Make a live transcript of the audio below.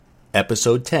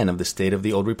Episode 10 of the State of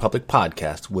the Old Republic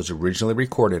podcast was originally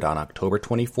recorded on October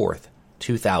 24th,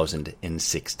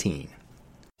 2016.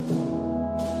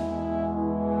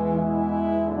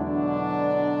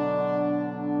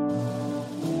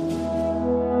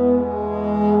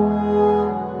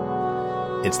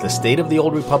 It's the State of the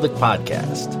Old Republic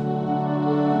podcast.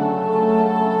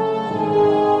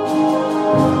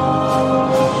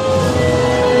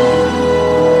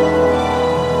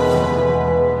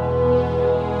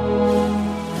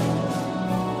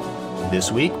 This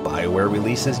week, BioWare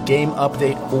releases Game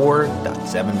Update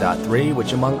 4.7.3,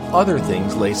 which among other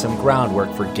things lays some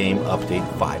groundwork for Game Update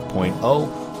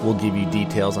 5.0. We'll give you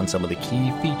details on some of the key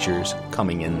features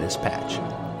coming in this patch.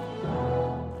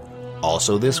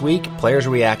 Also this week, players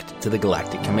react to the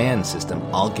Galactic Command System.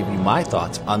 I'll give you my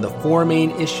thoughts on the four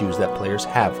main issues that players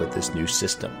have with this new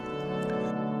system.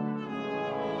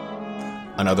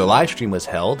 Another livestream was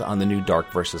held on the new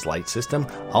Dark vs. Light system.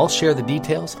 I'll share the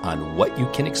details on what you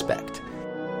can expect.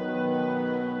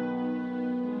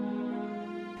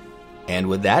 And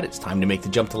with that, it's time to make the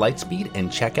jump to Lightspeed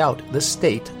and check out the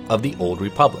State of the Old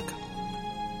Republic.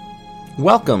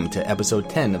 Welcome to episode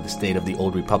 10 of the State of the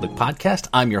Old Republic podcast.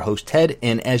 I'm your host, Ted,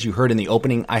 and as you heard in the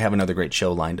opening, I have another great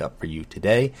show lined up for you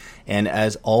today. And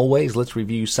as always, let's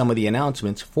review some of the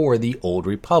announcements for the Old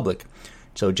Republic.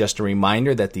 So just a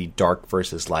reminder that the Dark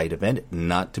vs. Light event,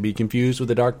 not to be confused with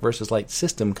the Dark vs. Light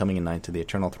system coming in Knights of the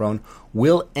Eternal Throne,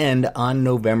 will end on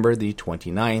November the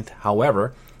 29th.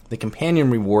 However, the companion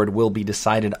reward will be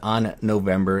decided on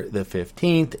November the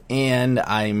 15th, and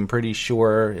I'm pretty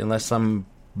sure, unless some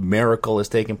miracle has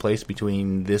taken place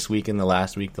between this week and the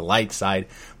last week, the light side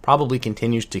probably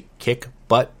continues to kick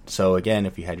butt. So again,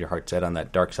 if you had your heart set on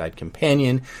that dark side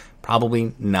companion,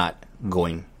 probably not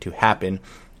going to happen.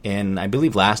 And I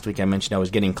believe last week I mentioned I was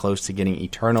getting close to getting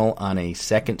Eternal on a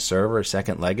second server,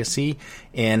 second legacy,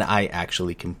 and I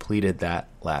actually completed that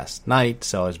last night,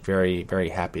 so I was very, very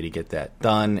happy to get that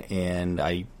done. And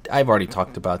I've already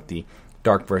talked about the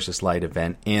Dark vs. Light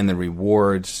event and the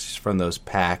rewards from those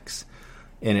packs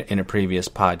in a previous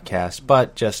podcast,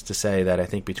 but just to say that I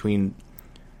think between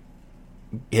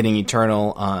hitting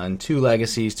Eternal on two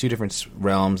legacies, two different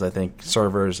realms, I think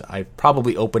servers, I've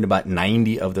probably opened about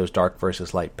 90 of those Dark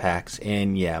vs. Light packs,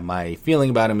 and yeah, my feeling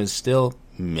about them is still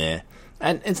meh.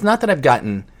 And it's not that I've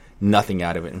gotten nothing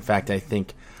out of it. In fact, I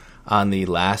think on the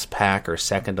last pack, or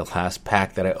second to last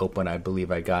pack that I opened, I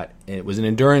believe I got, it was an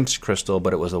endurance crystal,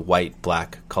 but it was a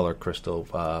white-black color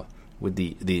crystal with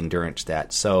the endurance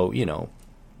stat. So, you know,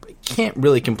 can't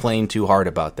really complain too hard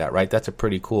about that, right? That's a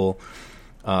pretty cool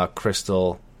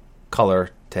crystal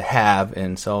color to have,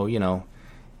 and so, you know,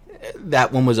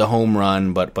 that one was a home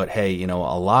run, but hey, you know,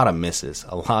 a lot of misses,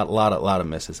 a lot of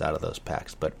misses out of those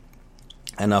packs, but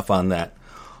enough on that.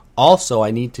 Also, I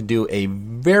need to do a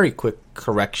very quick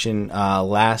correction.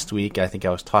 Last week, I think I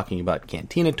was talking about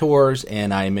Cantina tours,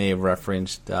 and I may have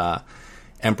referenced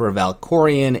Emperor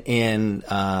Valkorion and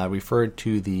referred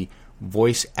to the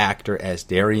voice actor as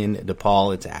Darien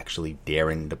DePaul. It's actually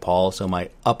Darren DePaul, so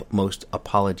my utmost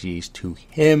apologies to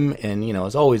him. And, you know,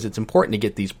 as always, it's important to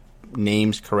get these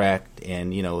names correct,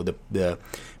 and, you know, the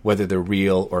whether they're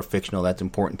real or fictional, that's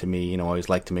important to me. You know, I always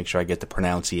like to make sure I get the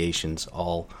pronunciations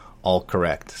all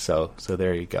correct. So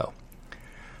there you go.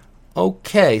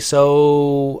 Okay,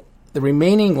 so the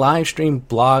remaining live stream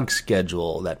blog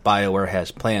schedule that BioWare has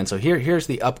planned. So here's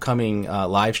the upcoming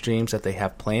live streams that they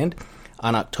have planned.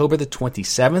 On October the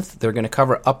 27th, they're going to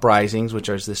cover Uprisings, which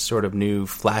is this sort of new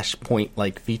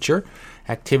Flashpoint-like feature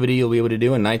activity you'll be able to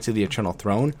do in Knights of the Eternal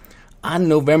Throne. On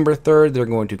November 3rd, they're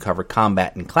going to cover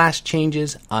combat and class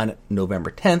changes. On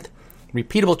November 10th,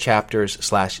 repeatable chapters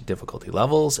 / difficulty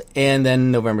levels. And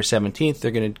then November 17th, they're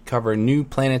going to cover new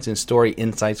planets and story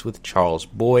insights with Charles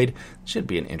Boyd. Should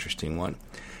be an interesting one.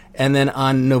 And then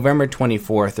on November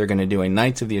 24th, they're going to do a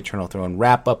Knights of the Eternal Throne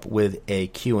wrap-up with a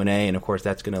Q&A, and of course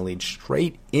that's going to lead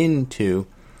straight into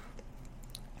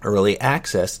early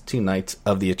access to Knights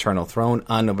of the Eternal Throne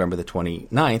on November the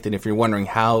 29th. And if you're wondering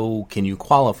how can you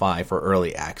qualify for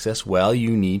early access, well,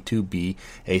 you need to be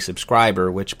a subscriber,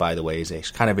 which, by the way, is a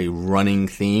kind of a running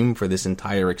theme for this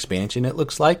entire expansion, it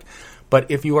looks like.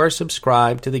 But if you are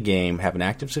subscribed to the game, have an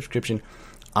active subscription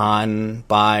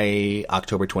by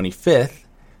October 25th,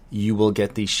 you will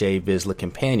get the Shae Vizsla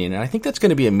Companion. And I think that's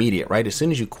going to be immediate, right? As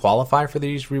soon as you qualify for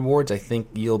these rewards, I think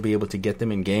you'll be able to get them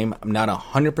in-game. I'm not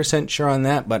 100% sure on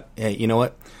that, but hey, you know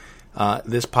what?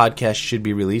 This podcast should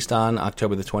be released on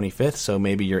October the 25th, so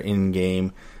maybe you're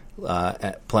in-game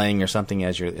playing or something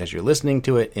as you're listening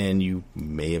to it, and you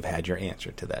may have had your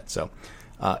answer to that. So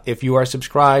if you are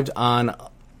subscribed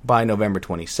by November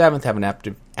 27th, have an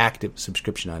active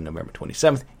subscription on November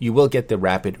 27th, you will get the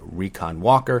Rapid Recon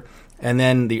Walker. And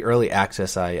then the early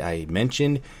access I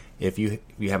mentioned, if you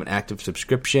have an active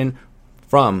subscription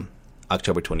from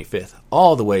October 25th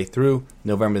all the way through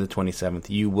November the 27th,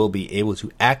 you will be able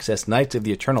to access Knights of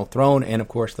the Eternal Throne and, of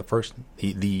course,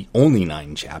 the only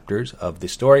 9 chapters of the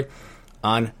story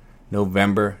on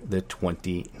November the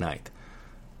 29th.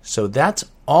 So that's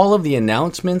all of the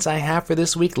announcements I have for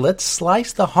this week. Let's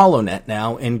slice the HoloNet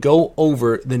now and go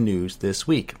over the news this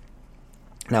week.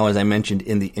 Now, as I mentioned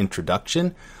in the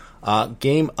introduction,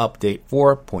 Game Update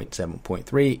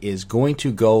 4.7.3 is going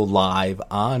to go live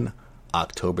on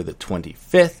October the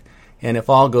 25th. And if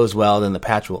all goes well, then the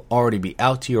patch will already be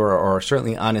out to you or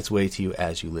certainly on its way to you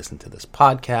as you listen to this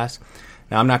podcast.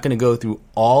 Now, I'm not going to go through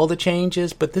all the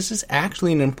changes, but this is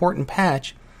actually an important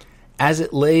patch as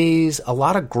it lays a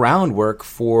lot of groundwork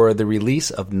for the release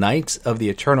of Knights of the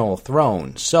Eternal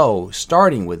Throne. So,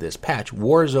 starting with this patch,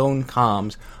 Warzone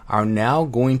comms are now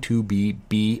going to be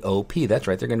BOP. That's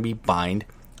right, they're going to be bind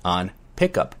on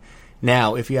pickup.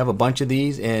 Now, if you have a bunch of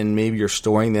these and maybe you're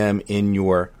storing them in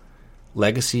your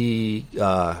legacy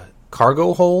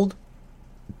cargo hold,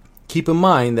 keep in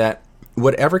mind that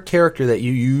whatever character that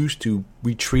you use to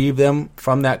retrieve them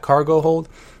from that cargo hold,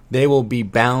 they will be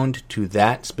bound to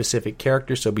that specific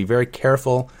character, so be very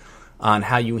careful on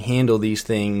how you handle these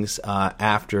things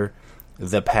after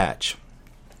the patch.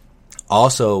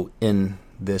 Also in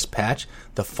this patch,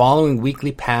 the following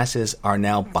weekly passes are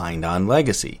now bind on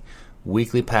legacy.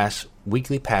 Weekly pass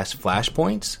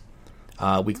flashpoints,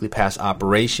 weekly pass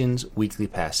operations, weekly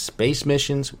pass space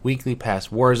missions, weekly pass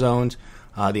war zones,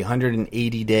 the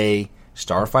 180-day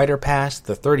Starfighter Pass,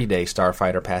 the 30-day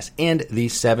Starfighter Pass, and the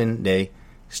 7-day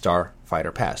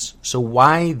Starfighter Pass. So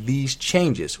why these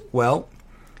changes? Well,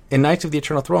 in Knights of the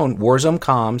Eternal Throne, Warzone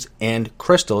comms and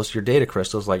crystals, your data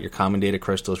crystals, like your common data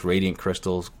crystals, radiant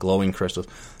crystals, glowing crystals,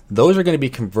 those are going to be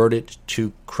converted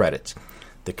to credits.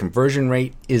 The conversion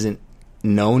rate isn't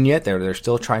known yet. They're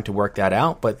still trying to work that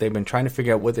out, but they've been trying to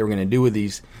figure out what they were going to do with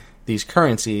these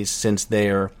currencies since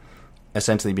they're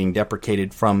essentially being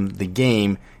deprecated from the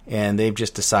game, and they've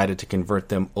just decided to convert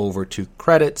them over to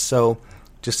credits. So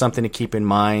just something to keep in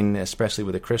mind, especially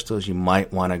with the crystals. You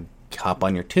might want to hop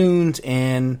on your tunes,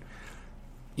 and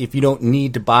if you don't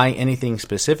need to buy anything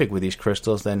specific with these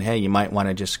crystals, then hey, you might want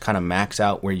to just kind of max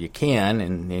out where you can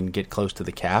and get close to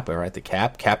the cap or at the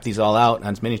cap these all out on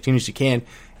as many tunes as you can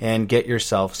and get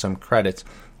yourself some credits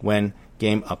when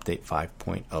Game Update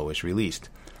 5.0 is released.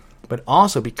 But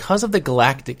also, because of the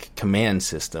Galactic Command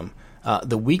System,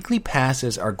 the weekly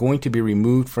passes are going to be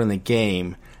removed from the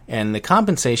game, and the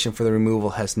compensation for the removal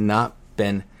has not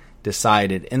been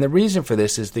decided. And the reason for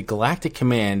this is the Galactic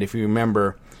Command, if you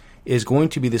remember, is going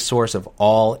to be the source of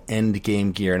all end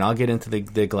game gear. And I'll get into the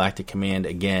Galactic Command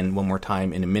again one more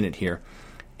time in a minute here.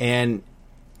 And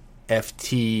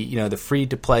FT, the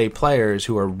free-to-play players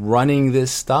who are running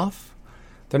this stuff,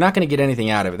 they're not going to get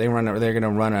anything out of it. They're going to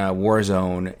run a war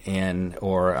zone an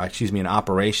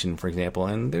operation, for example,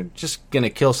 and they're just going to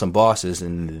kill some bosses,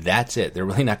 and that's it. They're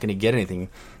really not going to get anything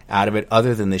out of it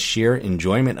other than the sheer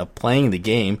enjoyment of playing the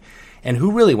game. And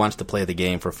who really wants to play the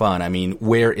game for fun? I mean,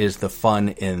 where is the fun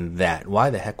in that? Why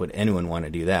the heck would anyone want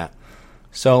to do that?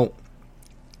 So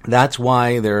that's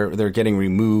why they're getting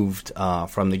removed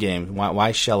from the game.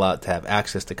 Why shell out to have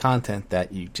access to content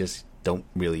that you just don't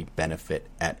really benefit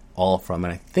at all from?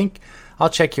 And I think I'll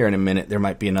check here in a minute. There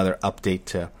might be another update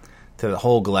to the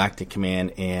whole Galactic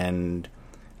Command and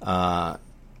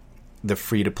the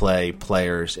free-to-play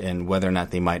players and whether or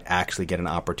not they might actually get an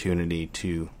opportunity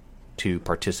to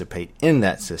participate in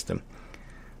that system.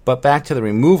 But back to the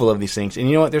removal of these things, and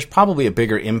you know what? There's probably a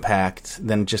bigger impact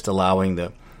than just allowing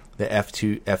the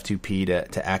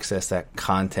F2P to access that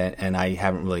content, and I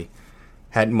haven't really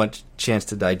had much chance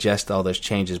to digest all those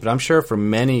changes. But I'm sure for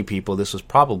many people, this was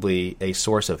probably a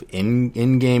source of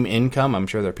in-game income. I'm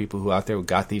sure there are people who out there who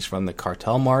got these from the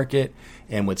cartel market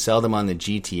and would sell them on the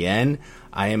GTN.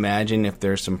 I imagine if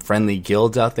there's some friendly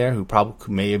guilds out there who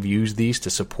probably may have used these to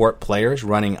support players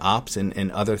running ops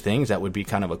and other things, that would be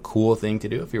kind of a cool thing to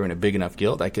do if you're in a big enough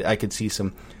guild. I could see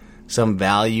some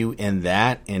value in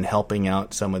that, in helping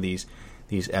out some of these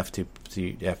F2P.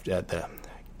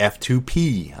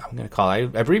 I'm going to call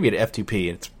it, I abbreviate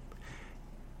F2P. It's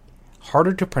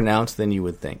harder to pronounce than you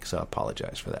would think, so I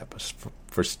apologize for that,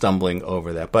 for stumbling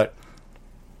over that. But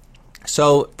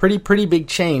so pretty big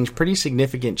change, pretty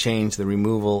significant change, the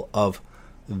removal of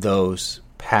those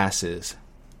passes.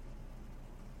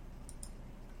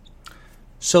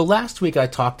 So last week I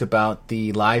talked about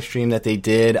the live stream that they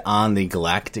did on the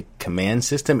Galactic Command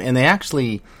System, and they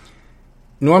actually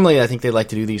Normally, I think they like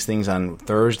to do these things on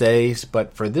Thursdays,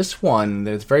 but for this one,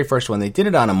 the very first one, they did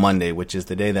it on a Monday, which is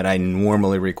the day that I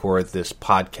normally record this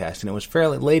podcast. And it was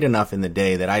fairly late enough in the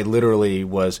day that I literally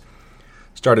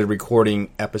started recording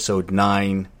episode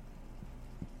 9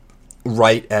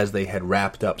 right as they had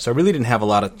wrapped up. So I really didn't have a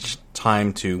lot of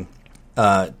time to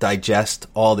digest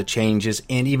all the changes.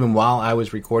 And even while I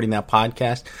was recording that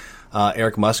podcast,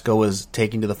 Eric Musko was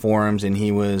taking to the forums and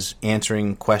he was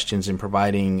answering questions and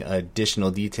providing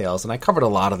additional details. And I covered a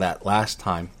lot of that last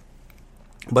time.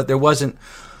 But there wasn't...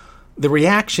 The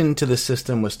reaction to the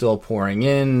system was still pouring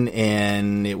in,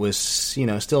 and it was,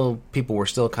 still... People were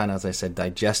still kind of, as I said,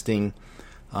 digesting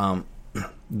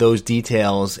those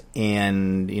details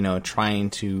and,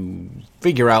 trying to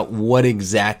figure out what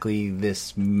exactly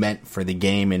this meant for the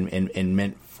game and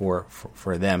meant for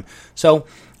them. So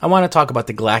I want to talk about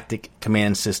the Galactic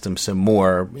Command System some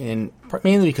more, and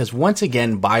mainly because once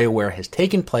again BioWare has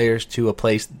taken players to a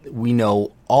place we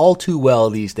know all too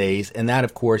well these days, and that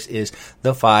of course is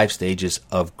the 5 stages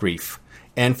of grief.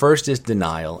 And first is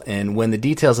denial, and when the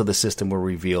details of the system were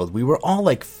revealed, we were all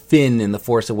like Finn in The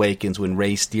Force Awakens when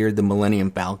Rey steered the Millennium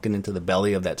Falcon into the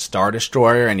belly of that Star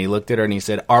Destroyer, and he looked at her and he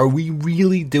said, "Are we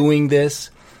really doing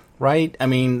this?" Right? I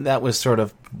mean, that was sort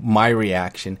of my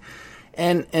reaction.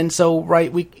 And so,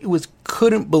 right, we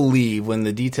couldn't believe when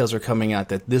the details were coming out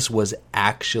that this was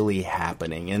actually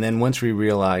happening. And then once we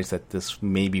realized that this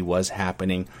maybe was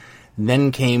happening,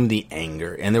 then came the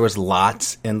anger. And there was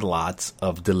lots and lots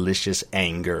of delicious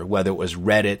anger, whether it was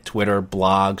Reddit, Twitter,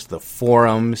 blogs, the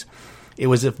forums. It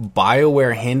was as if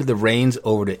BioWare handed the reins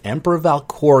over to Emperor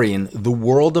Valkorion, the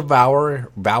world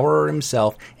devourer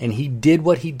himself, and he did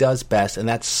what he does best, and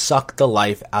that's suck the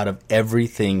life out of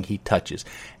everything he touches.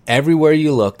 Everywhere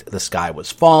you looked, the sky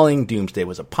was falling, doomsday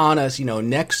was upon us,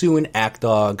 Nexu and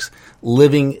Actdogs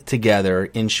living together.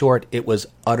 In short, it was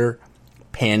utter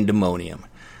pandemonium.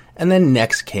 And then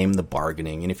next came the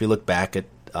bargaining, and if you look back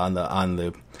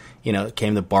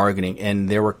came the bargaining, and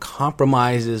there were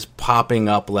compromises popping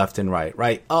up left and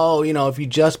right? Oh, if you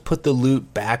just put the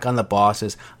loot back on the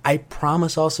bosses, I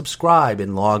promise I'll subscribe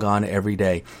and log on every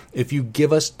day. If you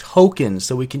give us tokens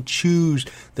so we can choose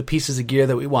the pieces of gear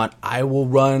that we want, I will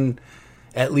run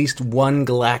at least one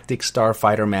Galactic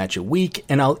Starfighter match a week,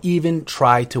 and I'll even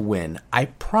try to win. I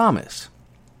promise.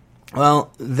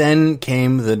 Well, then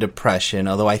came the depression,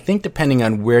 although I think depending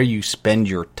on where you spend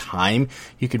your time,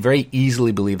 you could very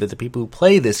easily believe that the people who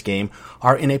play this game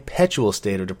are in a perpetual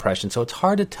state of depression. So it's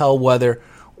hard to tell whether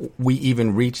we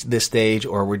even reached this stage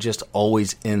or we're just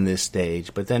always in this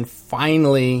stage. But then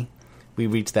finally, we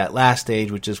reached that last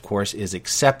stage, which of course is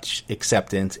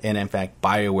acceptance. And in fact,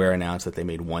 BioWare announced that they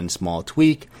made one small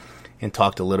tweak and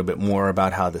talked a little bit more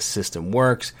about how the system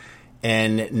works.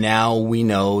 And now we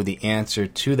know the answer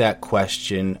to that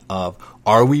question of,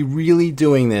 are we really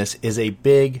doing this, is a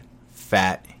big,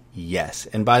 fat yes.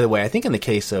 And by the way, I think in the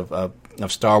case of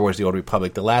Star Wars The Old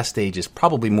Republic, the last stage is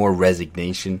probably more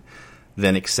resignation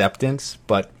than acceptance,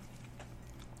 but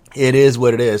it is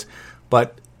what it is.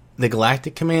 But the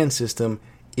Galactic Command System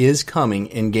is coming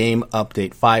in Game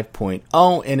Update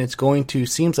 5.0, and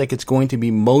seems like it's going to be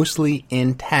mostly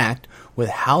intact with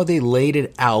how they laid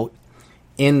it out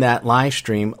in that live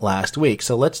stream last week.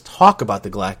 So let's talk about the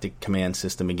Galactic Command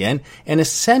System again. And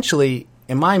essentially,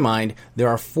 in my mind, there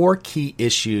are 4 key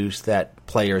issues that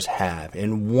players have.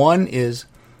 And one is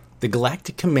the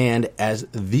Galactic Command as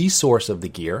the source of the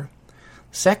gear.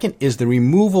 Second is the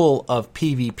removal of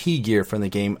PvP gear from the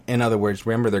game. In other words,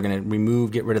 remember, they're going to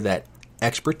get rid of that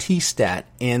expertise stat,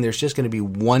 and there's just going to be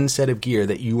one set of gear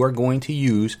that you are going to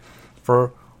use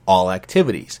for all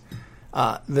activities.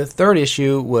 The third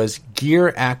issue was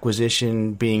gear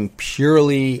acquisition being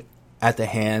purely at the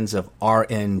hands of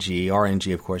RNG.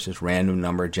 RNG, of course, is random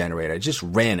number generator. It's just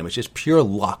random. It's just pure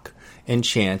luck and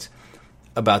chance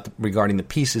regarding the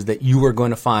pieces that you are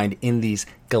going to find in these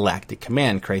Galactic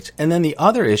Command crates. And then the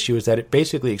other issue is that it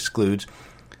basically excludes,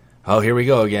 here we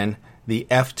go again, the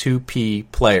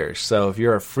F2P players. So if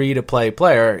you're a free-to-play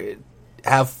player,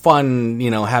 have fun,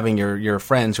 having your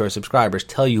friends who are subscribers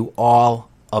tell you all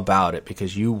about it,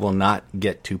 because you will not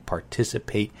get to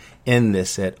participate in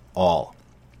this at all.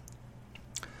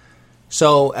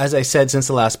 So, as I said, since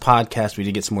the last podcast, we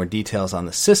did get some more details on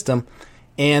the system,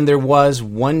 and there was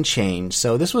one change.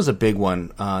 So this was a big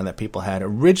one that people had.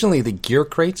 Originally, the gear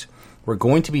crates were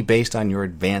going to be based on your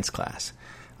advanced class.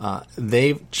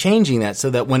 They're changing that so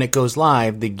that when it goes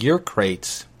live, the gear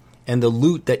crates and the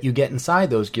loot that you get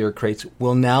inside those gear crates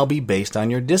will now be based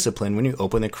on your discipline when you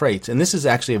open the crates. And this is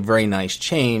actually a very nice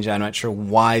change. I'm not sure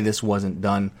why this wasn't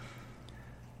done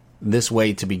this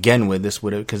way to begin with.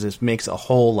 Because this makes a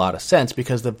whole lot of sense,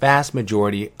 because the vast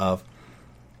majority of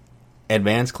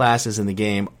advanced classes in the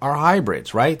game are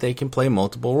hybrids, right? They can play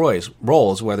multiple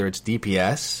roles, whether it's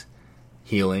DPS,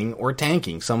 healing, or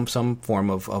tanking, some form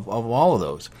of all of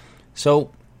those.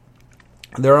 So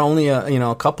there are only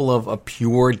a couple of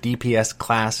pure DPS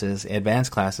classes,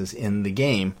 advanced classes in the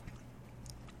game.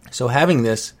 So having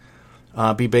this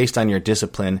be based on your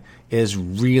discipline is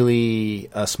really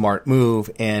a smart move.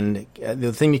 And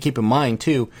the thing to keep in mind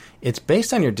too, it's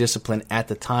based on your discipline at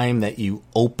the time that you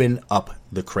open up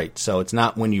the crate. So it's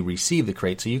not when you receive the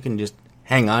crate. So you can just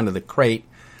hang on to the crate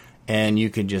and you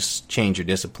can just change your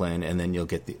discipline, and then you'll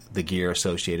get the gear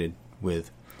associated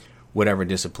with whatever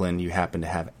discipline you happen to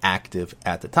have active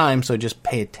at the time. So just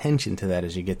pay attention to that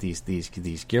as you get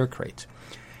these gear crates.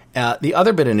 The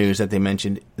other bit of news that they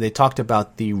mentioned, they talked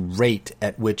about the rate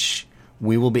at which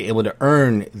we will be able to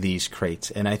earn these crates.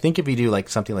 And I think if you do like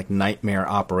something like Nightmare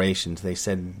Operations, they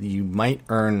said you might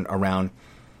earn around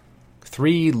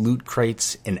 3 loot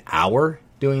crates an hour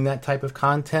doing that type of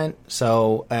content.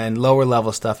 So, and lower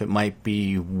level stuff, it might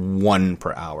be 1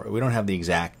 per hour. We don't have the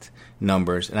exact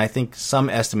numbers. And I think some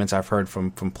estimates I've heard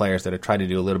from players that have tried to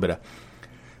do a little bit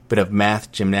of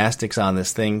math gymnastics on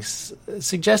this thing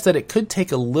suggest that it could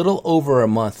take a little over a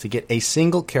month to get a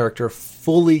single character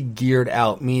fully geared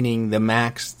out, meaning the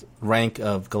max rank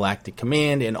of Galactic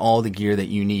Command and all the gear that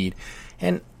you need.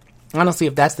 And honestly,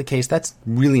 if that's the case, that's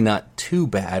really not too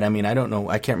bad. I mean, I don't know.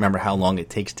 I can't remember how long it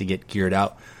takes to get geared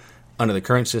out under the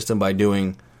current system by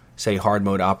doing, say, hard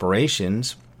mode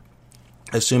operations,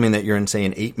 assuming that you're in, say,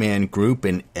 an 8-man group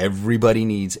and everybody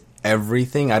needs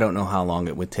everything. I don't know how long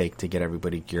it would take to get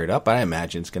everybody geared up. I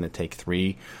imagine it's going to take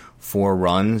 3-4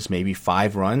 runs, maybe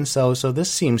 5 runs. So this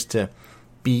seems to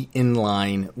be in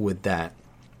line with that.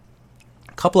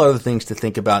 A couple other things to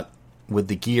think about with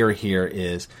the gear here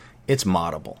is it's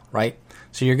moddable, right?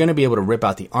 So you're going to be able to rip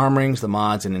out the armorings, the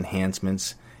mods, and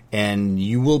enhancements, and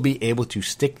you will be able to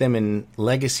stick them in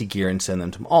legacy gear and send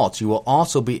them to alts. You will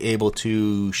also be able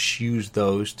to use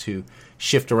those to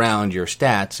shift around your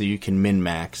stats so you can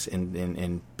min-max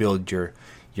and build your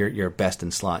best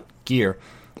in slot gear.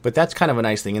 But that's kind of a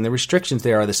nice thing. And the restrictions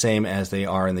there are the same as they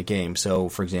are in the game. So,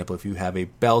 for example, if you have a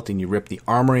belt and you rip the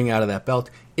armoring out of that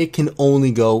belt, it can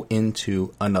only go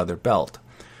into another belt.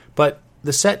 But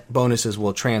the set bonuses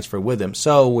will transfer with them,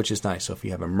 which is nice. So if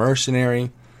you have a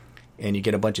mercenary and you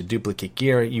get a bunch of duplicate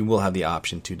gear, you will have the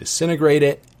option to disintegrate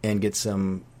it and get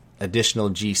some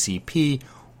additional GCP,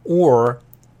 or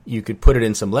you could put it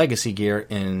in some legacy gear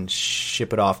and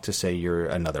ship it off to, say, you're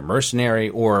another mercenary,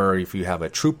 or if you have a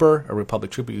trooper, a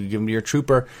Republic trooper, you give them to your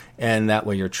trooper, and that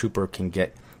way your trooper can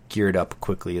get geared up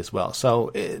quickly as well. So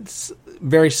it's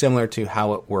very similar to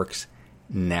how it works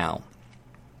now,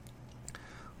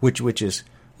 which is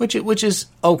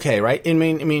okay, right? I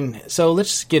mean, so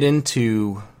let's get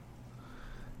into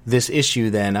this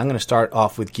issue then. I'm going to start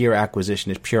off with gear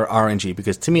acquisition as pure RNG,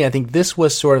 because to me, I think this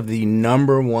was sort of the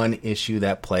number one issue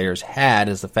that players had,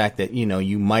 is the fact that,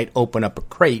 you might open up a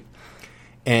crate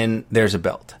and there's a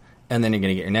belt, and then you're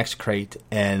going to get your next crate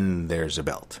and there's a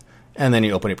belt, and then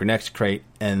you open up your next crate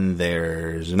and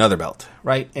there's another belt,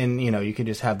 right? And, you can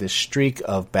just have this streak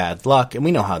of bad luck, and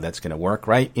we know how that's going to work,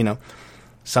 right?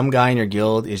 Some guy in your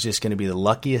guild is just going to be the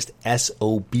luckiest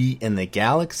SOB in the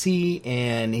galaxy,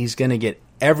 and he's going to get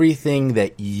everything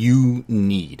that you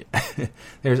need.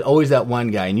 There's always that one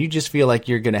guy, and you just feel like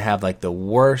you're going to have like the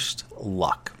worst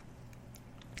luck.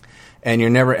 And you're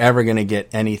never ever going to get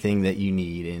anything that you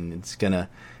need, and it's going to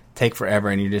take forever,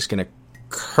 and you're just going to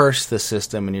curse the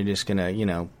system, and you're just going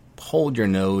to, hold your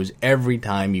nose every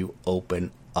time you open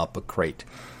up a crate.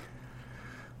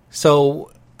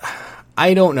 So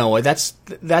I don't know. That's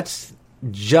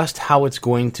just how it's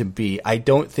going to be. I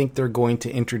don't think they're going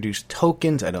to introduce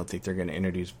tokens. I don't think they're going to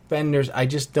introduce vendors. I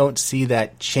just don't see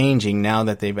that changing now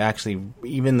that they've actually,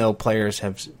 even though players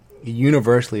have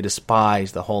universally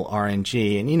despised the whole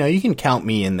RNG, and you can count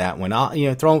me in that one.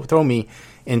 I'll, throw me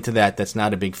into that. That's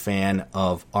not a big fan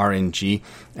of RNG,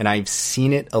 and I've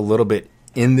seen it a little bit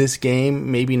in this game.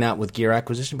 Maybe not with gear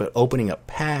acquisition, but opening up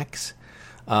packs.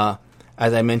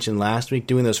 As I mentioned last week,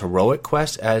 doing those heroic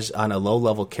quests as on a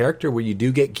low-level character where you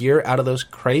do get gear out of those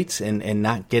crates and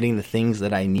not getting the things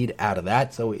that I need out of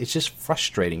that. So it's just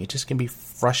frustrating. It just can be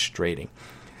frustrating.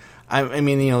 I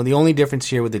mean, the only difference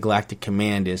here with the Galactic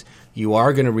Command is you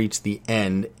are going to reach the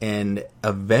end, and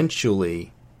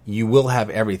eventually you will have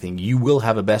everything. You will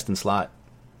have a best-in-slot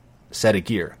set of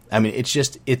gear. I mean,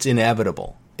 it's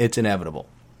inevitable. It's inevitable.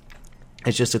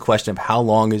 It's just a question of how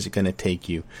long is it going to take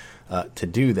you to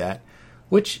do that.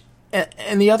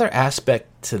 And the other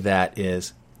aspect to that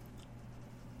is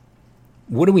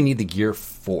what do we need the gear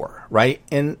for, right?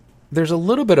 And there's a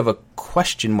little bit of a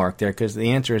question mark there because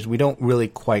the answer is we don't really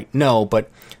quite know, but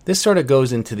this sort of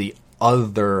goes into the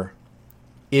other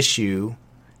issue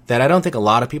that I don't think a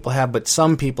lot of people have, but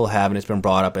some people have, and it's been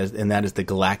brought up, and that is the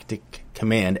Galactic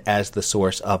Command as the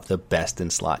source of the best in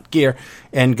slot gear,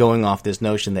 and going off this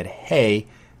notion that, hey,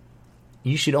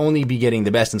 you should only be getting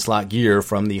the best in slot gear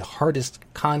from the hardest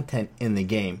content in the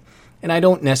game. And I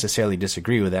don't necessarily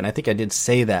disagree with that. And I think I did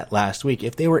say that last week.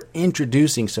 If they were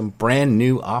introducing some brand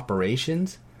new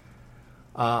operations,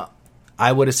 I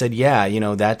would have said, yeah,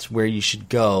 that's where you should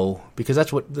go, because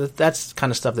that's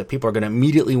kind of stuff that people are going to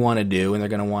immediately want to do, and they're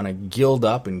going to want to guild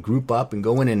up and group up and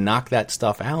go in and knock that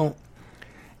stuff out.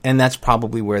 And that's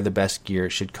probably where the best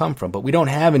gear should come from. But we don't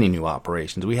have any new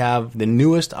operations. We have the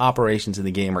newest operations in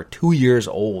the game are 2 years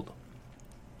old.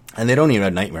 And they don't even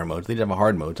have nightmare modes. They have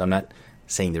hard modes. I'm not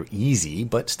saying they're easy,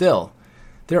 but still,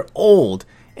 they're old.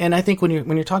 And I think when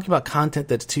you're talking about content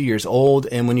that's 2 years old,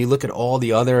 and when you look at all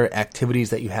the other activities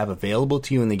that you have available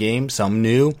to you in the game, some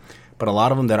new, but a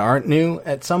lot of them that aren't new,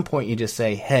 at some point you just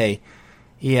say, hey,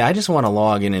 yeah, I just want to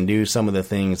log in and do some of the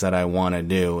things that I want to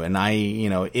do. And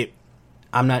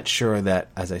I'm not sure that,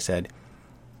 as I said,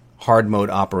 hard mode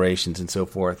operations and so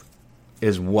forth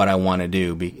is what I want to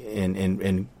do,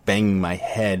 and banging my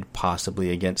head possibly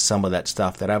against some of that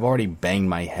stuff that I've already banged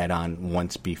my head on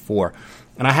once before.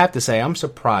 And I have to say, I'm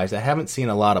surprised. I haven't seen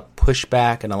a lot of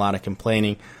pushback and a lot of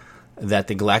complaining that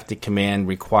the Galactic Command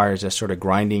requires us sort of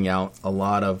grinding out a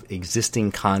lot of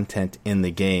existing content in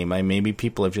the game. Maybe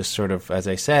people have just sort of, as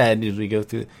I said, as we go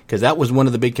through, because that was one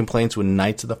of the big complaints when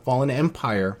Knights of the Fallen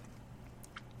Empire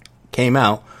came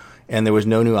out, and there was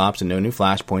no new ops and no new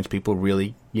flashpoints. People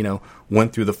really,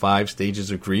 went through the 5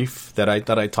 stages of grief that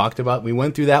I talked about. We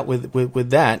went through that with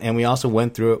that, and we also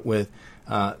went through it with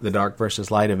the Dark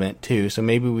versus Light event too. So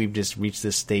maybe we've just reached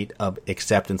this state of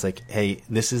acceptance, like, hey,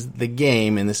 this is the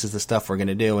game, and this is the stuff we're going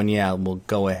to do, and yeah, we'll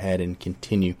go ahead and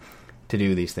continue to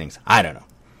do these things. I don't know.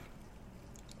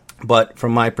 But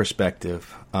from my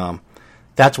perspective,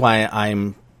 that's why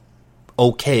I'm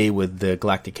okay with the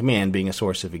Galactic Command being a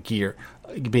source of a gear,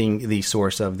 being the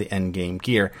source of the end game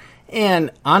gear.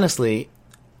 And honestly,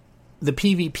 the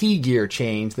PvP gear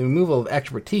change, the removal of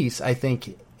expertise, I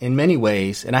think in many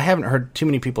ways, and I haven't heard too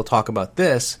many people talk about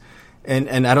this,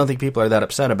 and I don't think people are that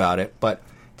upset about it, but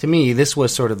to me, this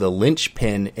was sort of the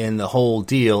linchpin in the whole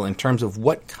deal in terms of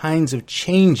what kinds of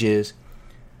changes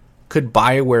could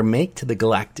BioWare make to the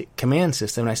Galactic Command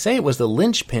system. And I say it was the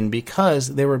linchpin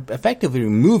because they were effectively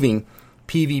removing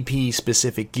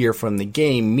PvP-specific gear from the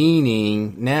game,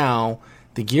 meaning now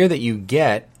the gear that you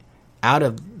get out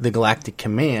of the Galactic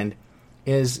Command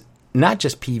is not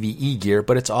just PvE gear,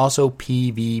 but it's also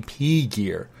PvP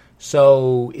gear.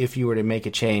 So if you were to make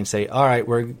a change, say, all right,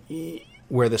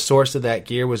 where the source of that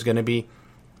gear was going to be,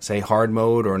 say, hard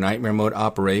mode or nightmare mode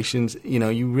operations,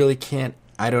 you really can't,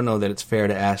 I don't know that it's fair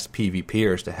to ask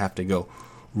PvPers to have to go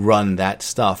run that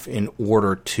stuff in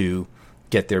order to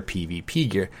get their PvP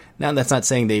gear. Now, that's not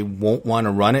saying they won't want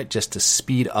to run it just to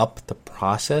speed up the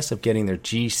process of getting their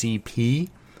GCP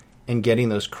and getting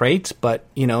those crates, but,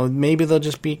 maybe they'll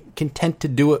just be content to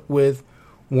do it with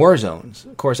war zones.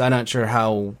 Of course, I'm not sure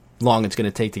how long it's going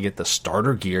to take to get the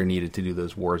starter gear needed to do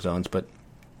those war zones, but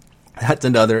that's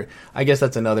another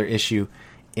issue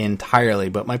entirely.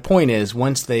 But my point is,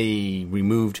 once they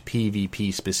removed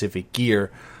PvP specific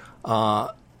gear,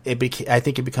 I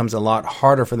think it becomes a lot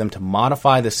harder for them to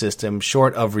modify the system,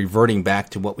 short of reverting back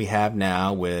to what we have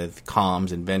now with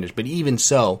comms and vendors. But even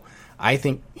so, I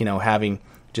think, having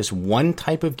just one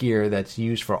type of gear that's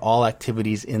used for all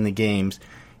activities in the games,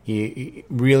 it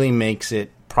really makes it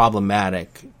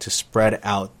problematic to spread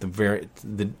out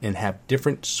and have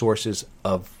different sources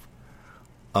of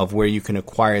where you can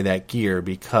acquire that gear,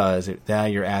 because now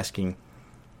you're asking,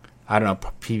 I don't know,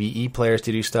 PvE players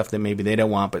to do stuff that maybe they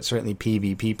don't want, but certainly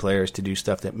PvP players to do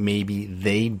stuff that maybe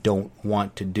they don't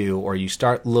want to do, or you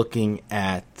start looking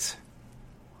at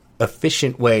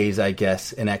efficient ways, I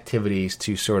guess, and activities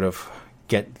to sort of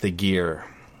get the gear.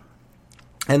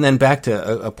 And then back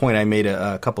to a point I made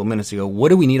a couple of minutes ago, what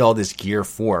do we need all this gear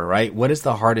for, right? What is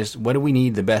the hardest, what do we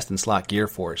need the best in slot gear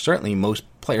for? Certainly most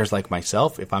players like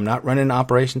myself, if I'm not running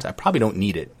operations, I probably don't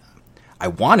need it. I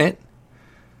want it,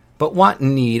 but want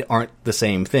and need aren't the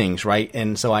same things, right?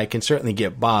 And so I can certainly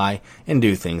get by and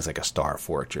do things like a Star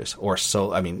Fortress or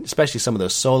especially some of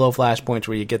those solo flashpoints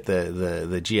where you get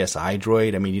the GSI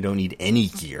droid. You don't need any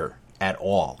gear at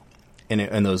all.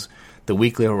 And those, the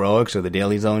weekly heroics or the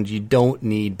daily zones, you don't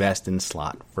need best in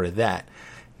slot for that.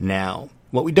 Now,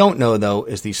 what we don't know, though,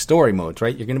 is these story modes,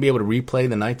 right? You're going to be able to replay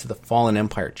the Knights of the Fallen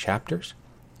Empire chapters.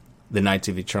 the Knights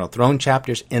of the Eternal Throne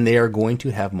chapters, and they are going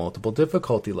to have multiple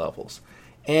difficulty levels.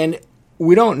 And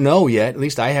we don't know yet, at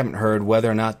least I haven't heard, whether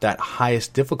or not that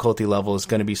highest difficulty level is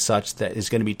going to be such that is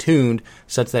going to be tuned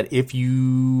such that if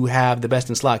you have the best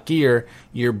in slot gear,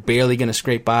 you're barely going to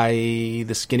scrape by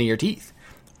the skin of your teeth.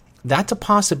 That's a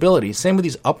possibility. Same with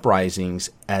these uprisings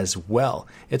as well.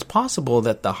 It's possible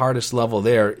that the hardest level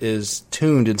there is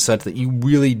tuned in such that you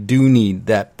really do need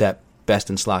that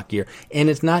best in slot gear. And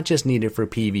it's not just needed for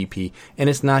PvP, and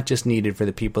it's not just needed for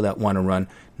the people that want to run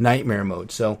Nightmare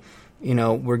mode. So,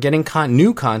 we're getting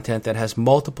new content that has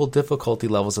multiple difficulty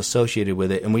levels associated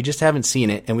with it, and we just haven't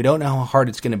seen it, and we don't know how hard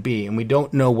it's going to be, and we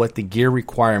don't know what the gear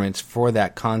requirements for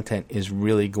that content is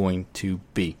really going to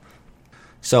be.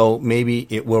 So maybe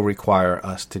it will require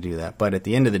us to do that. But at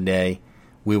the end of the day,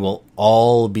 we will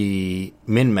all be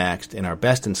min-maxed in our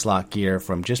best in slot gear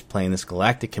from just playing this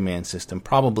Galactic Command system,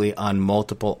 probably on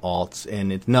multiple alts.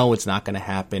 And it's not going to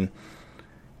happen.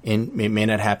 And it may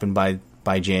not happen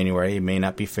by January. It may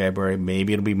not be February.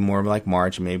 Maybe it'll be more like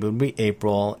March. Maybe it'll be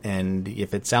April. And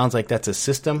if it sounds like that's a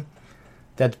system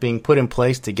that's being put in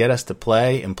place to get us to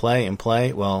play and play and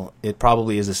play, well, it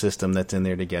probably is a system that's in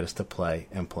there to get us to play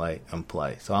and play and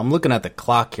play. So I'm looking at the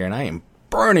clock here, and I am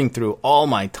burning through all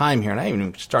my time here, and I haven't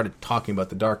even started talking about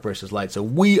the Dark versus Light. So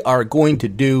we are going to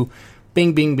do,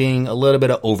 bing, bing, bing, a little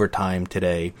bit of overtime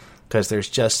today because there's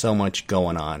just so much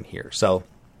going on here. So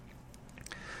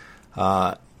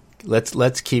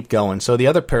let's keep going. So the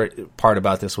other part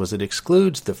about this was it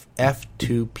excludes the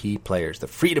F2P players. The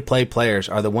free-to-play players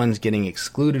are the ones getting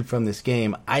excluded from this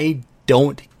game. I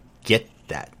don't get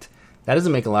that. That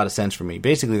doesn't make a lot of sense for me.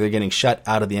 Basically, they're getting shut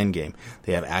out of the end game.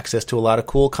 They have access to a lot of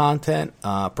cool content.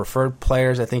 Preferred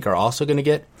players, I think, are also going to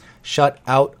get shut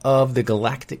out of the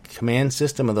Galactic Command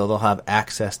system, although they'll have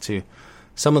access to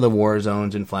some of the war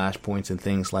zones and flashpoints and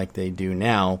things like they do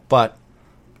now. But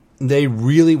they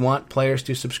really want players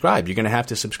to subscribe. You're going to have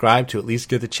to subscribe to at least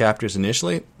get the chapters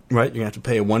initially, right? You're going to have to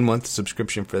pay a 1-month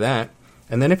subscription for that.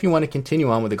 And then if you want to continue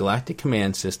on with the Galactic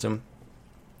Command system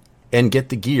and get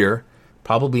the gear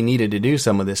probably needed to do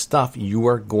some of this stuff, you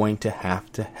are going to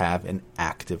have an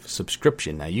active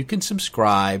subscription. Now, you can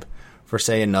subscribe for,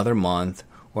 say, another month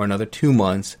or another 2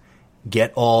 months,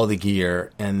 get all the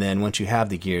gear, and then once you have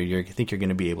the gear, I think you're going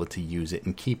to be able to use it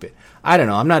and keep it. I don't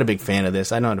know. I'm not a big fan of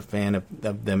this. I'm not a fan of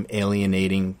them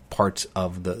alienating parts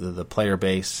of the player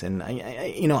base, and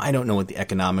I don't know what the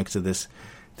economics of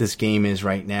this game is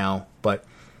right now, but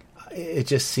it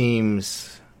just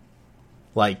seems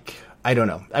like, I don't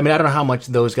know. I mean, I don't know how much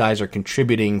those guys are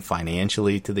contributing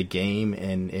financially to the game,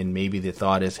 and maybe the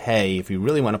thought is, hey, if you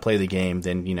really want to play the game,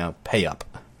 then, pay up.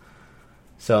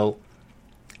 So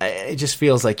it just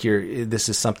feels like this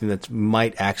is something that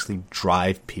might actually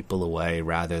drive people away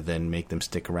rather than make them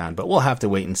stick around. But we'll have to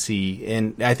wait and see.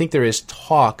 And I think there is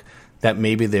talk that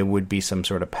maybe there would be some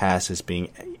sort of passes being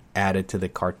added to the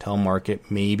cartel market.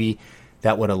 Maybe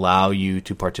that would allow you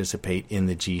to participate in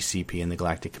the GCP and the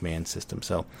Galactic Command system.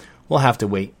 So we'll have to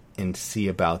wait and see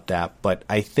about that. But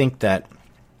I think that,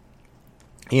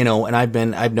 and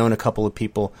I've known a couple of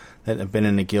people that have been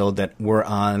in the guild that were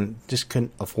just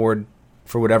couldn't afford,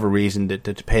 for whatever reason,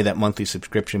 to pay that monthly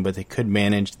subscription, but they could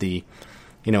manage the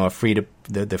free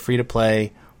to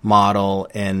play model,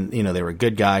 and they were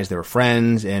good guys, they were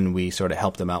friends, and we sort of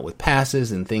helped them out with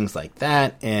passes and things like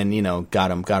that, and got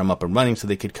them up and running so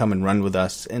they could come and run with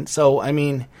us. And so, I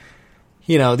mean,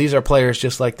 these are players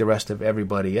just like the rest of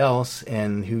everybody else,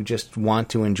 and who just want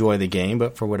to enjoy the game,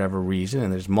 but for whatever reason,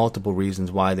 and there's multiple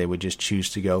reasons why they would just choose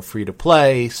to go free to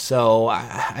play. So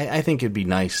I think it'd be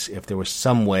nice if there was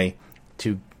some way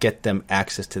to get them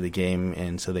access to the game,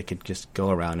 and so they could just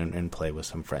go around and play with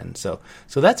some friends. So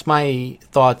that's my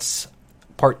thoughts,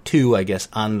 part 2, I guess,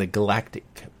 on the Galactic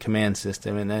Command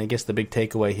system. And I guess the big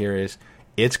takeaway here is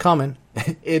it's coming.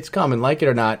 It's coming. Like it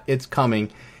or not, it's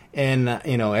coming. And,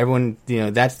 everyone,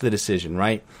 that's the decision,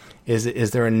 right?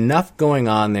 Is there enough going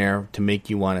on there to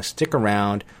make you want to stick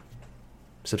around,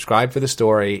 subscribe for the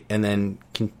story, and then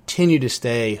continue to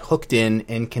stay hooked in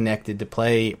and connected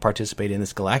to participate in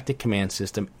this Galactic Command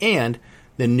system and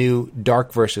the new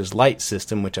Dark versus Light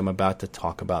system, which I'm about to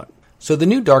talk about. So the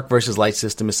new Dark versus Light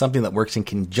system is something that works in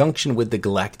conjunction with the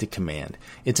Galactic Command.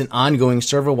 It's an ongoing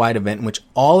server-wide event in which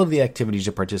all of the activities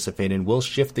you participate in will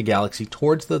shift the galaxy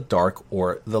towards the dark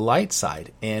or the light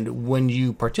side. And when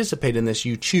you participate in this,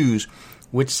 you choose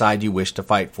which side you wish to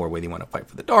fight for, whether you want to fight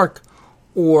for the dark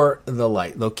or the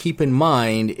light. Though keep in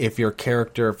mind, if your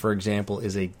character, for example,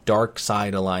 is a dark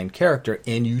side aligned character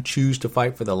and you choose to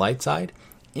fight for the light side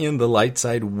and the light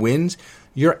side wins,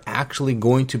 you're actually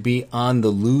going to be on the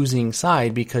losing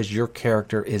side because your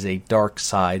character is a dark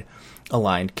side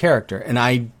aligned character. And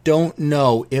I don't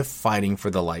know if fighting for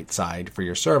the light side for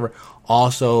your server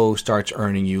also starts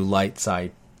earning you light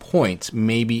side points.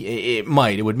 Maybe it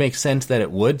might. It would make sense that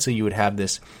it would. So you would have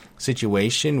this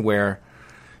situation where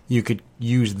you could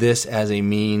use this as a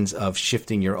means of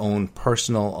shifting your own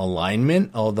personal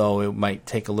alignment, although it might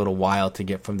take a little while to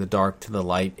get from the dark to the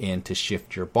light and to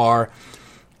shift your bar.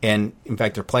 And in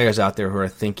fact, there are players out there who are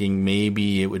thinking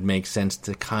maybe it would make sense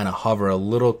to kind of hover a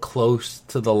little close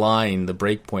to the line, the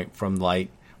breakpoint from light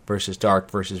versus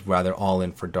dark versus rather all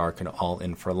in for dark and all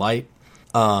in for light.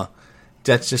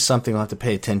 That's just something we'll have to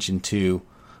pay attention to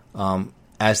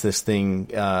as this thing,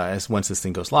 once this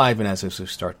thing goes live and as we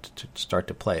start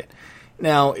to play it.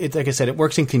 Now, it's like I said, it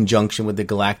works in conjunction with the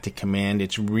Galactic Command.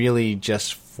 It's really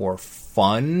just for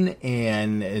fun,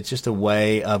 and it's just a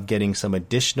way of getting some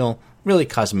additional, really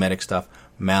cosmetic stuff,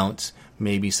 mounts,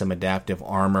 maybe some adaptive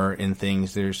armor and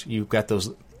things. You've got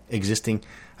those existing,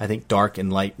 I think, dark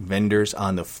and light vendors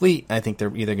on the fleet. I think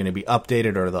they're either going to be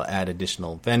updated or they'll add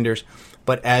additional vendors.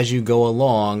 But as you go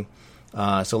along,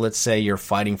 so let's say you're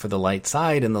fighting for the light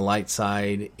side and the light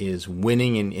side is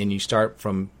winning, and you start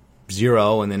from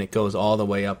 0 and then it goes all the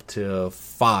way up to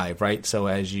 5, right? So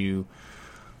as you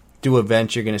do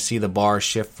events, you're going to see the bar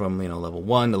shift from level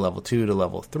 1 to level 2 to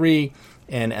level 3.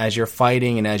 And as you're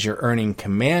fighting and as you're earning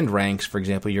command ranks, for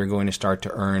example, you're going to start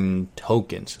to earn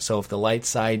tokens. So if the light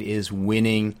side is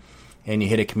winning and you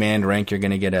hit a command rank, you're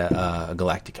going to get a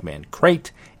Galactic Command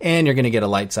crate, and you're going to get a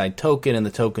light side token, and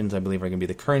the tokens, I believe, are going to be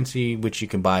the currency, which you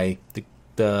can buy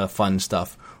the fun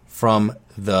stuff from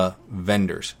the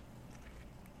vendors.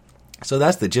 So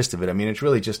that's the gist of it. I mean, it's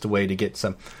really just a way to get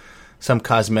some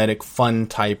cosmetic, fun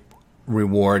type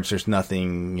rewards. There's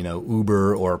nothing,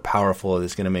 uber or powerful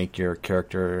that's going to make your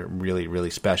character really,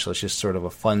 really special. It's just sort of a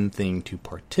fun thing to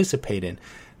participate in.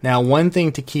 Now, one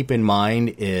thing to keep in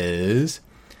mind is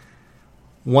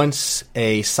once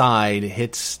a side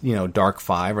hits, dark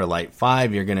 5 or light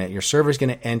 5, your server's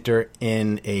going to enter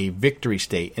in a victory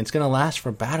state. And it's going to last for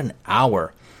about an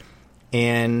hour.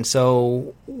 And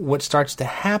so what starts to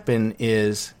happen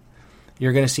is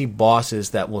you're going to see bosses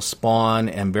that will spawn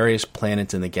on various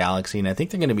planets in the galaxy, and I think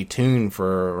they're going to be tuned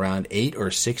for around 8 or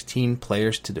 16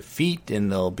 players to defeat,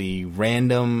 and they'll be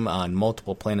random on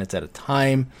multiple planets at a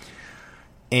time,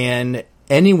 and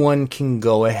anyone can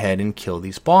go ahead and kill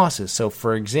these bosses. So,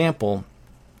 for example,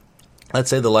 let's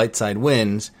say the light side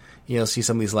wins. You'll see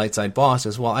some of these light side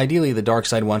bosses. Well, ideally, the dark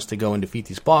side wants to go and defeat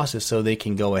these bosses so they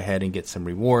can go ahead and get some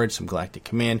rewards, some Galactic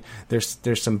Command.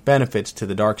 There's some benefits to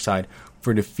the dark side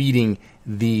for defeating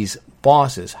these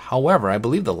bosses. However, I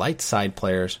believe the light side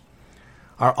players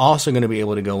are also going to be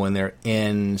able to go in there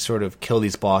and sort of kill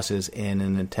these bosses in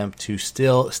an attempt to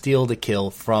steal the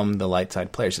kill from the light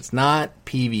side players. It's not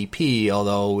PvP,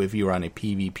 although if you were on a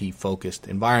PvP-focused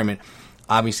environment,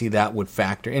 obviously that would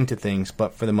factor into things,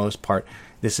 but for the most part,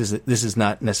 this is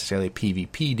not necessarily a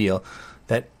PvP deal,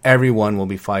 that everyone will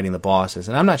be fighting the bosses.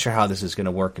 And I'm not sure how this is going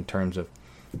to work in terms of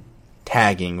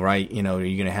tagging, right? You're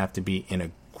going to have to be in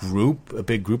a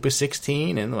big group of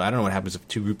 16, and I don't know what happens if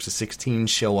 2 groups of 16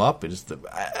 show up.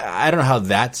 I don't know how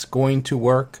that's going to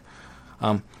work.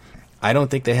 I don't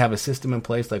think they have a system in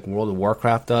place like World of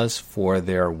Warcraft does for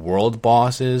their world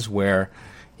bosses, where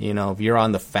if you're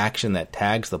on the faction that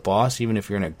tags the boss, even if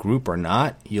you're in a group or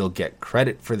not, you'll get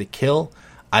credit for the kill.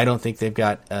 I don't think they've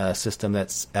got a system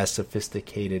that's as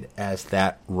sophisticated as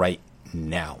that right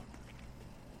now.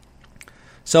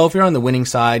 So if you're on the winning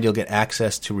side, you'll get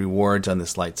access to rewards on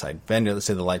this light side vendor. Let's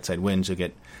say the light side wins, you'll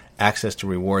get access to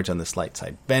rewards on this light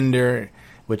side vendor,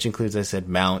 which includes, as I said,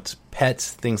 mounts,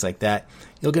 pets, things like that.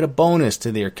 You'll get a bonus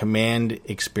to their command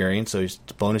experience, so it's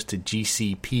a bonus to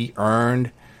GCP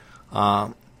earned.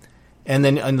 And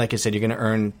then, like I said, you're going to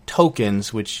earn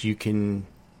tokens, which you can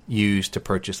use to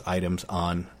purchase items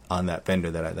on that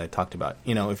vendor that I talked about.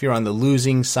 If you're on the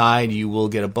losing side, you will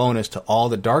get a bonus to all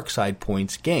the dark side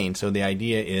points gained. So the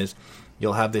idea is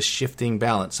you'll have this shifting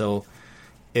balance. So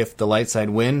if the light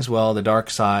side wins, well, the dark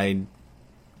side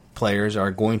players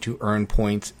are going to earn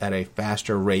points at a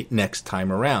faster rate next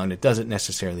time around. It doesn't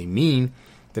necessarily mean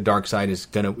the dark side it's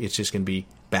just going to be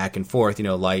back and forth,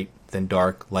 light, then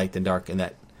dark, in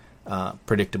that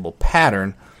predictable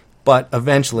pattern. But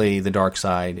eventually the dark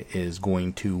side is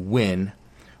going to win,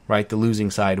 right? The losing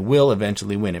side will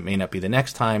eventually win. It may not be the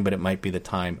next time, but it might be the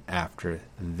time after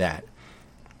that.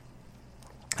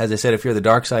 As I said, if you're the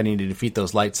dark side and you need to defeat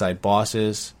those light side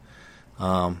bosses,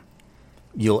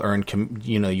 you'll earn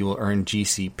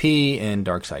GCP and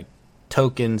dark side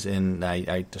tokens, and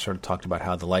I sort of talked about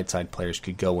how the light side players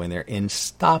could go in there and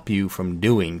stop you from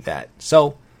doing that.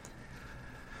 So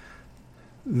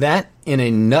that, in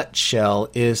a nutshell,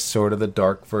 is sort of the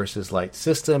dark versus light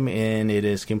system, and it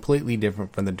is completely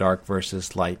different from the dark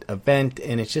versus light event,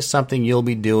 and it's just something you'll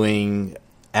be doing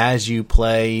as you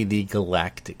play the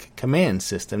Galactic Command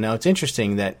system. Now, it's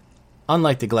interesting that,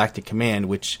 unlike the Galactic Command,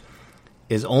 which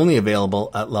is only available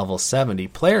at level 70,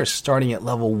 players starting at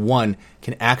level 1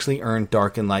 can actually earn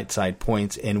dark and light side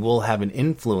points and will have an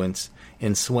influence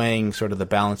in swaying sort of the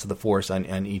balance of the force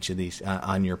on each of these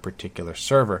on your particular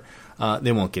server.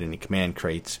 They won't get any command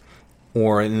crates,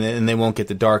 and they won't get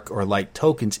the dark or light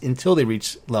tokens until they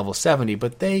reach level 70,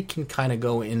 but they can kind of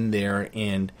go in there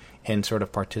and sort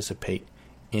of participate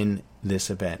in this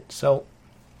event. So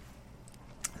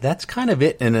that's kind of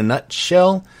it in a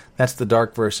nutshell. That's the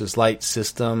dark versus light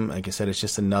system. Like I said, it's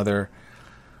just another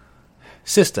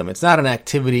system. It's not an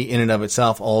activity in and of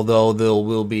itself, although there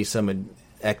will be some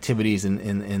activities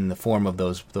in the form of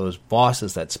those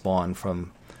bosses that spawn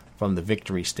from the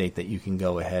victory state that you can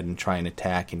go ahead and try and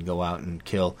attack and go out and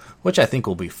kill, which I think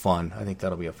will be fun. I think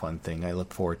that'll be a fun thing. I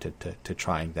look forward to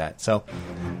trying that. So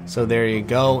there you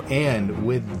go. And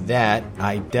with that,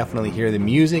 I definitely hear the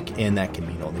music, and that can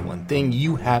mean only one thing.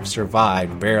 You have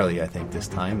survived, barely, I think, this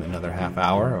time, another half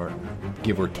hour, or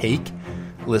give or take,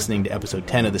 listening to episode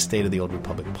 10 of the State of the Old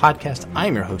Republic podcast.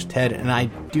 I'm your host, Ted, and I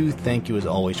do thank you, as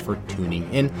always, for tuning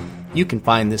in. You can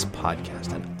find this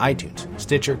podcast on iTunes,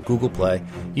 Stitcher, Google Play,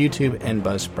 YouTube, and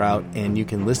Buzzsprout, and you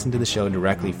can listen to the show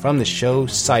directly from the show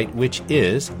site, which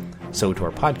is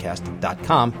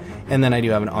sotorpodcast.com, and then I do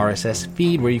have an RSS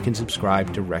feed where you can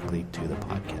subscribe directly to the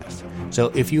podcast. So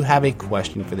if you have a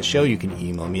question for the show, you can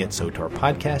email me at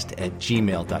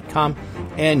sotorpodcast@gmail.com,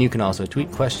 and you can also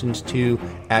tweet questions to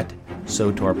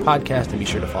 @SotorPodcast, and be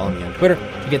sure to follow me on Twitter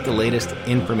to get the latest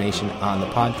information on the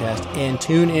podcast. And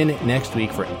tune in next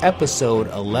week for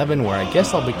episode 11, where I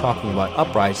guess I'll be talking about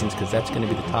uprisings, because that's going to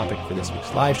be the topic for this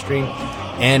week's live stream.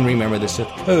 And remember the Sith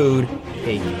code,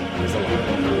 Hate is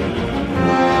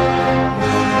alive.